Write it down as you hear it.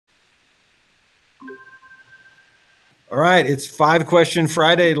All right, it's 5 Question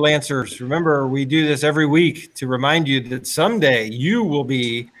Friday, Lancers. Remember, we do this every week to remind you that someday you will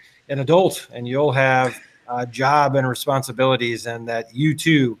be an adult and you'll have a job and responsibilities, and that you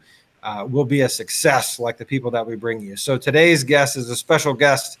too will be a success like the people that we bring you. So today's guest is a special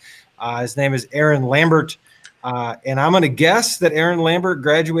guest. His name is Aaron Lambert. And I'm going to guess that Aaron Lambert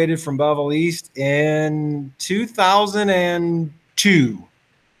graduated from Belleville East in 2002.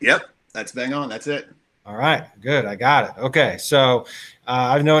 Yep, that's bang on. That's it. All right, good. I got it. Okay, so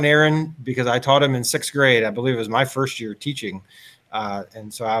I've known Aaron because I taught him in 6th grade. I believe it was my first year teaching.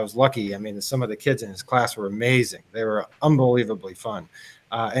 And so I was lucky. I mean, some of the kids in his class were amazing. They were unbelievably fun.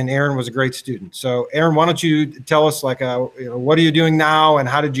 And Aaron was a great student. So Aaron, why don't you tell us, what are you doing now and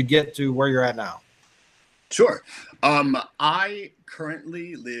how did you get to where you're at now? Sure. I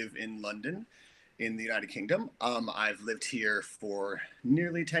currently live in London in the United Kingdom. I've lived here for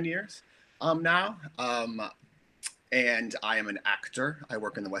nearly 10 years now. And I am an actor. I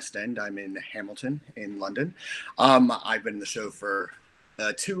work in the West End. I'm in Hamilton in London. I've been in the show for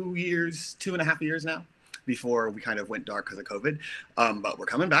 2.5 years now, before we kind of went dark because of COVID. But we're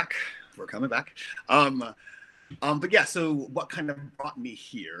coming back. We're coming back. But yeah, so what kind of brought me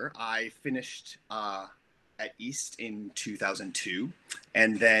here? I finished at East in 2002,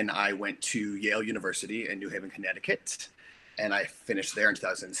 and then I went to Yale University in New Haven, Connecticut, and I finished there in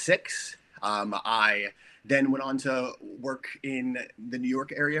 2006. I then went on to work in the New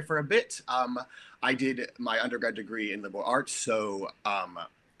York area for a bit. I did my undergrad degree in liberal arts, so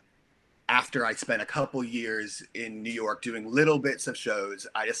after I spent a couple years in New York doing little bits of shows,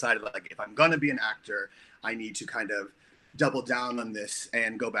 I decided, like, if I'm gonna be an actor, I need to kind of double down on this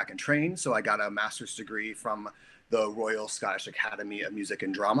and go back and train. So I got a master's degree from the Royal Scottish Academy of Music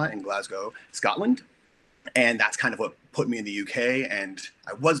and Drama in Glasgow, Scotland. And that's kind of what put me in the UK. And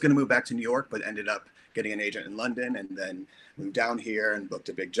I was going to move back to New York, but ended up getting an agent in London, and then moved down here and booked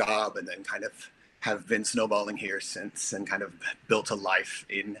a big job, and then kind of have been snowballing here since, and kind of built a life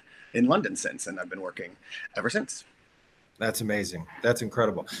in London since. And I've been working ever since. That's amazing. That's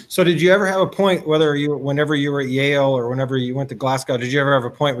incredible. So did you ever have a point, whenever you were at Yale or whenever you went to Glasgow, did you ever have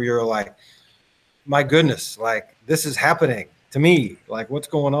a point where you were like, my goodness, like, this is happening to me? Like, what's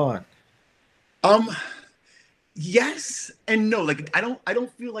going on? Yes and no. Like, I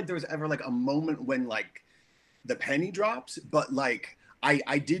don't feel like there was ever like a moment when like the penny drops, but like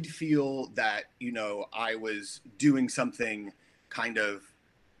I did feel that, I was doing something kind of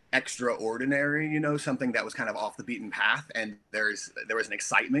extraordinary, something that was kind of off the beaten path, and there was an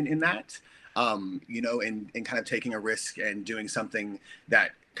excitement in that, and kind of taking a risk and doing something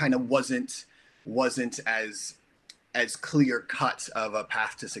that kind of wasn't as clear cut of a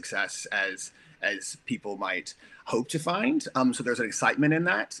path to success as people might hope to find. So there's an excitement in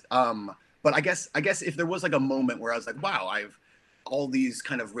that. But I guess if there was like a moment where I was like, wow, all these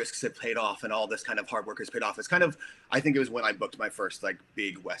kind of risks have paid off and all this kind of hard work has paid off, it's kind of, I think it was when I booked my first like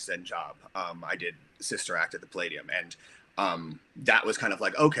big West End job. I did Sister Act at the Palladium, and that was kind of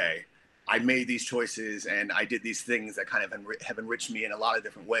like, okay, I made these choices and I did these things that kind of have enriched me in a lot of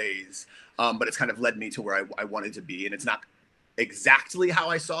different ways. But it's kind of led me to where I wanted to be. And it's not exactly how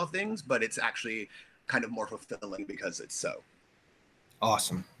I saw things, but it's actually kind of more fulfilling because it's so.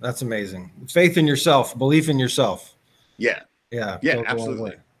 Awesome. That's amazing. Faith in yourself, belief in yourself. Yeah. Yeah. Yeah,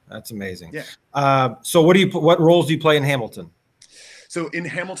 absolutely. That's amazing. Yeah. So what roles do you play in Hamilton? So in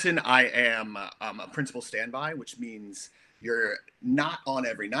Hamilton, I am a principal standby, which means you're not on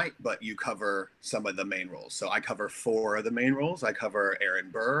every night, but you cover some of the main roles. So I cover 4 of the main roles. I cover Aaron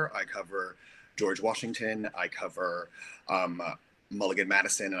Burr, I cover George Washington, I cover Mulligan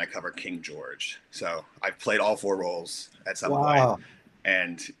Madison, and I cover King George. So I've played all 4 roles at some point.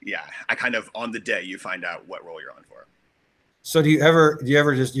 And yeah, I kind of, on the day, you find out what role you're on for. So do you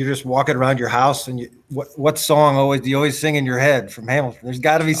ever just walking around your house and what song do you always sing in your head from Hamilton? There's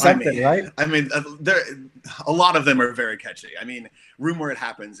got to be something, right? I mean, a lot of them are very catchy. I mean, Room Where It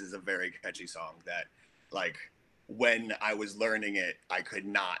Happens is a very catchy song that, like, when I was learning it, I could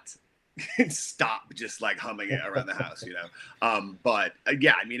not stop just like humming it around the house, But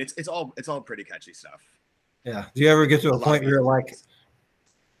yeah, I mean, it's all pretty catchy stuff. Yeah. Do you ever get to a point where you're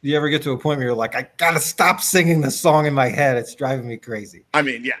like, I gotta stop singing this song in my head? It's driving me crazy. I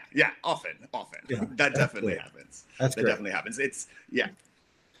mean, yeah, often. Yeah, that definitely happens. That definitely happens. Yeah.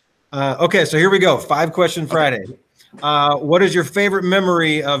 Okay, so here we go. 5 Question Friday. What is your favorite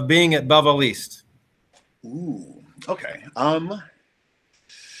memory of being at Belleville East? Ooh, okay.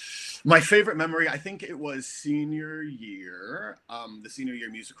 My favorite memory, I think it was senior year. The senior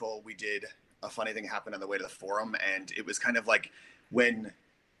year musical, we did a funny thing happened on the way to the Forum, and it was kind of like when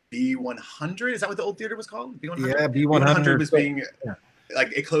B100. Is that what the old theater was called? B100. Yeah, B100 was being yeah.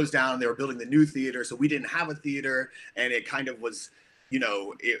 like, it closed down. They were building the new theater, so we didn't have a theater, and it kind of was,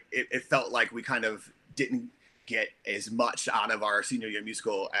 it felt like we kind of didn't get as much out of our senior year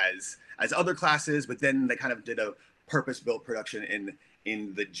musical as other classes. But then they kind of did a purpose-built production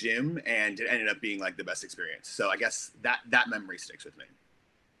in the gym, and it ended up being like the best experience. So I guess that memory sticks with me.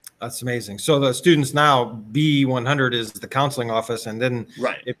 That's amazing. So the students now, B100 is the counseling office, and then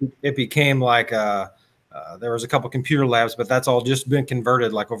it became like there was a couple computer labs, but that's all just been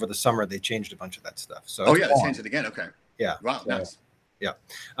converted. Like over the summer, they changed a bunch of that stuff. So they changed it again. Okay. Yeah. Wow. So, nice. Yeah.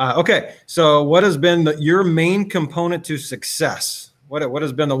 Okay. So what has been your main component to success? What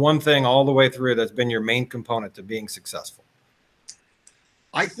has been the one thing all the way through that's been your main component to being successful?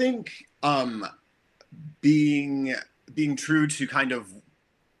 I think being true to kind of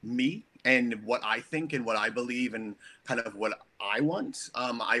me and what I think and what I believe and kind of what I want.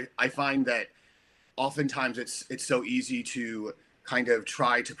 I find that oftentimes it's so easy to kind of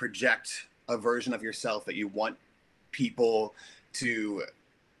try to project a version of yourself that you want people to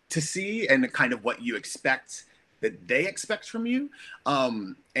see, and kind of what you expect that they expect from you.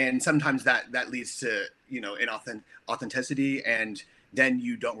 And sometimes that leads to, inauthenticity, and then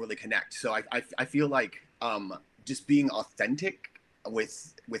you don't really connect. So I feel like just being authentic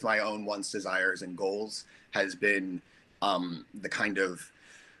with my own wants, desires, and goals has been the kind of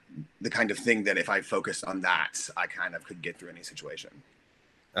thing that if I focused on that, I kind of could get through any situation.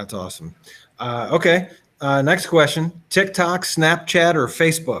 That's awesome. Okay. Next question: TikTok, Snapchat, or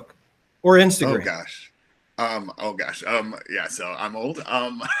Facebook, or Instagram? Oh gosh. Yeah. So I'm old.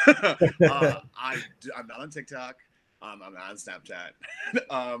 I'm not on TikTok. I'm not on Snapchat.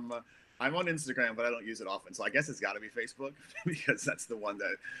 I'm on Instagram, but I don't use it often. So I guess it's got to be Facebook, because that's the one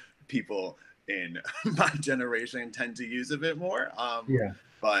that people in my generation tend to use a bit more.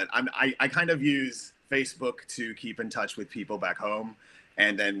 But I kind of use Facebook to keep in touch with people back home,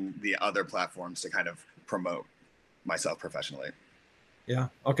 and then the other platforms to kind of promote myself professionally. Yeah.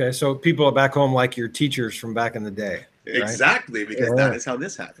 Okay. So people back home, like your teachers from back in the day. Right? Exactly, because that is how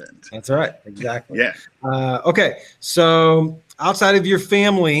this happened. That's right. Exactly. Yeah. Okay. So outside of your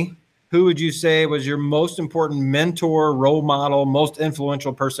family, who would you say was your most important mentor, role model, most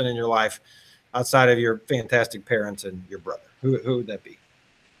influential person in your life outside of your fantastic parents and your brother? Who would that be?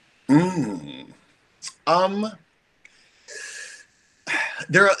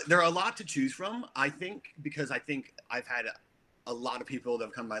 There are a lot to choose from, I think, because I think I've had a lot of people that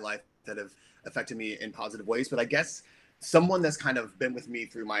have come in my life that have affected me in positive ways. But I guess someone that's kind of been with me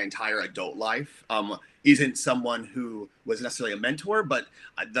through my entire adult life isn't someone who was necessarily a mentor, but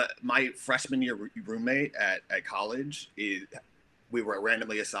my freshman year roommate at college, we were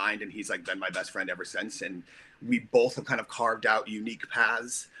randomly assigned, and he's like been my best friend ever since. And we both have kind of carved out unique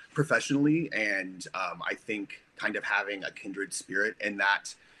paths professionally. And I think kind of having a kindred spirit in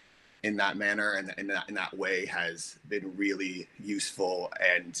that manner and in that way has been really useful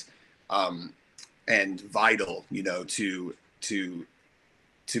and vital, to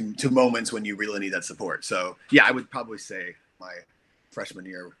moments when you really need that support. So yeah, I would probably say my freshman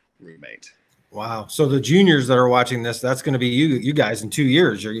year roommate. Wow. So the juniors that are watching this, that's going to be you guys in 2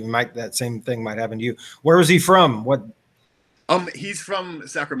 years, or that same thing might happen to you. Where is he from? What? He's from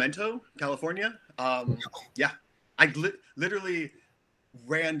Sacramento, California. Yeah, I literally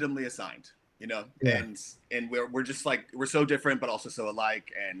randomly assigned, yeah. and we're just like, we're so different, but also so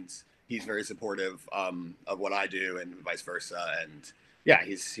alike. And he's very supportive of what I do, and vice versa. And yeah,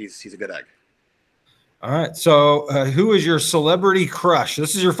 he's a good egg. All right. So who is your celebrity crush?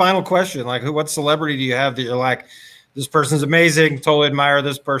 This is your final question. Like, what celebrity do you have that you're like, this person's amazing, totally admire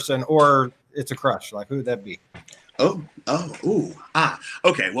this person, or it's a crush? Like, who would that be? Okay.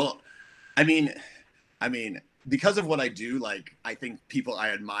 Well, I mean, because of what I do, like, I think people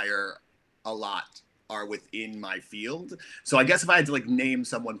I admire a lot are within my field. So I guess if I had to like name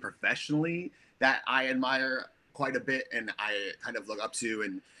someone professionally that I admire quite a bit and I kind of look up to,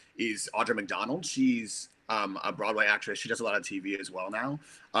 and is Audra McDonald. She's a Broadway actress. She does a lot of TV as well now.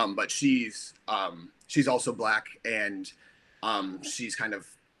 But she's also Black, and she's kind of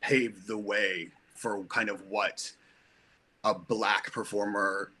paved the way for kind of what a Black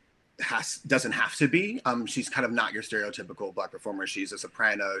performer doesn't have to be. She's kind of not your stereotypical Black performer. She's a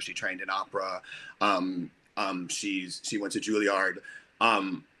soprano. She trained in opera. She went to Juilliard.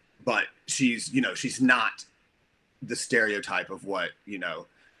 But she's not the stereotype of what,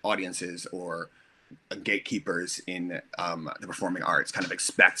 audiences or gatekeepers in the performing arts kind of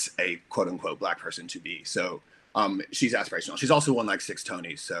expect a quote unquote Black person to be. So she's aspirational. She's also won like 6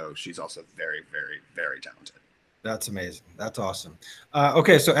 Tonys. So she's also very, very, very talented. That's amazing. That's awesome.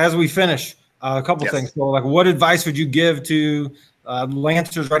 Okay, so as we finish, a couple Yes. things. So, like, what advice would you give to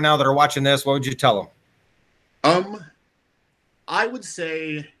Lancers right now that are watching this? What would you tell them? I would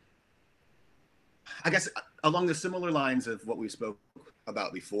say, I guess along the similar lines of what we spoke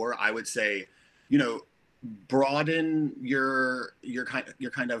about before, I would say, you know, broaden your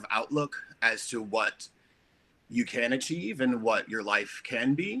kind of outlook as to what you can achieve and what your life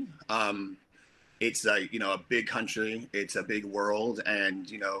can be. It's a a big country, it's a big world,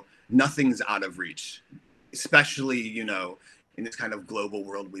 and nothing's out of reach, especially in this kind of global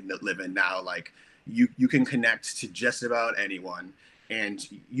world we live in now. Like you can connect to just about anyone, and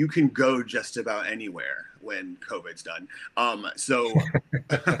you can go just about anywhere when COVID's done. So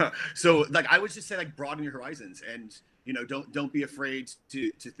so like I would just say, like, broaden your horizons, and don't be afraid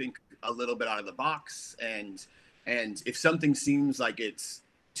to think a little bit out of the box, and if something seems like it's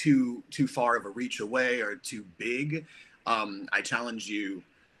too far of a reach away or too big, I challenge you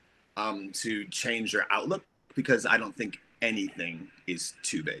to change your outlook, because I don't think anything is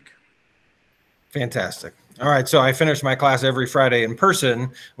too big. Fantastic. All right. So I finish my class every Friday in person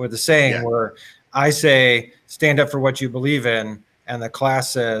with a saying where I say, stand up for what you believe in. And the class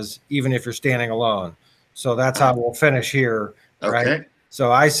says, even if you're standing alone. So that's how we'll finish here. Right. Okay.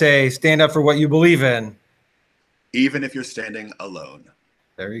 So I say, stand up for what you believe in, even if you're standing alone.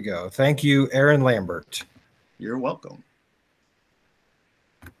 There you go. Thank you, Aaron Lambert. You're welcome.